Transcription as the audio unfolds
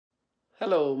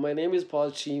Hello, my name is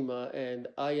Paul Chima and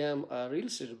I am a real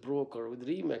estate broker with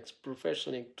Remax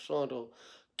Professional in Toronto,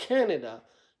 Canada.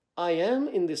 I am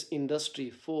in this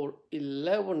industry for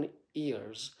 11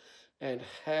 years and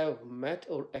have met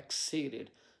or exceeded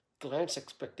clients'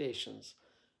 expectations.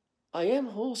 I am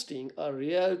hosting a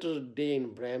Realtor Day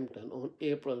in Brampton on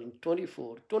April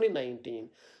 24, 2019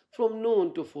 from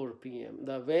noon to 4 p.m.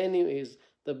 The venue is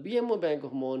the BMO Bank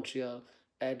of Montreal.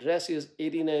 Address is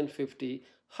 8950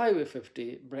 Highway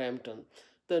 50, Brampton.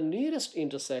 The nearest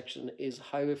intersection is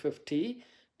Highway 50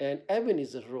 and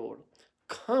Ebenezer Road.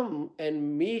 Come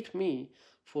and meet me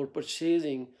for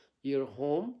purchasing your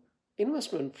home,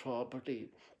 investment property,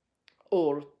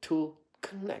 or to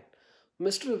connect.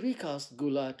 Mr. Vikas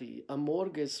Gulati, a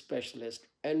mortgage specialist,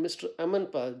 and Mr.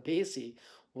 Amanpal Dhesy,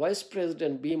 Vice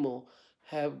President BMO,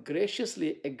 have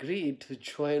graciously agreed to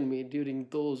join me during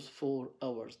those 4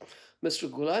 hours. Mr.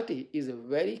 Gulati is a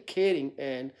very caring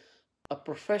and a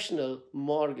professional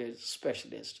mortgage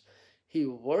specialist. He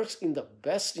works in the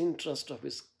best interest of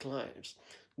his clients.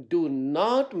 Do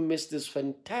not miss this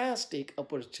fantastic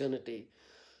opportunity.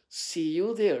 See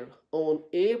you there on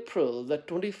April the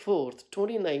 24th,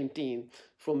 2019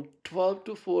 from 12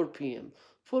 to 4 p.m.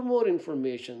 For more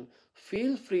information,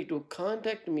 feel free to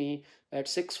contact me at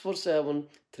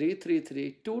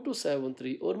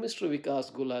 647-333-2273 or Mr. Vikas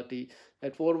Gulati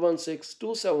at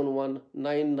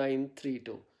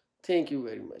 416-271-9932. Thank you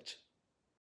very much.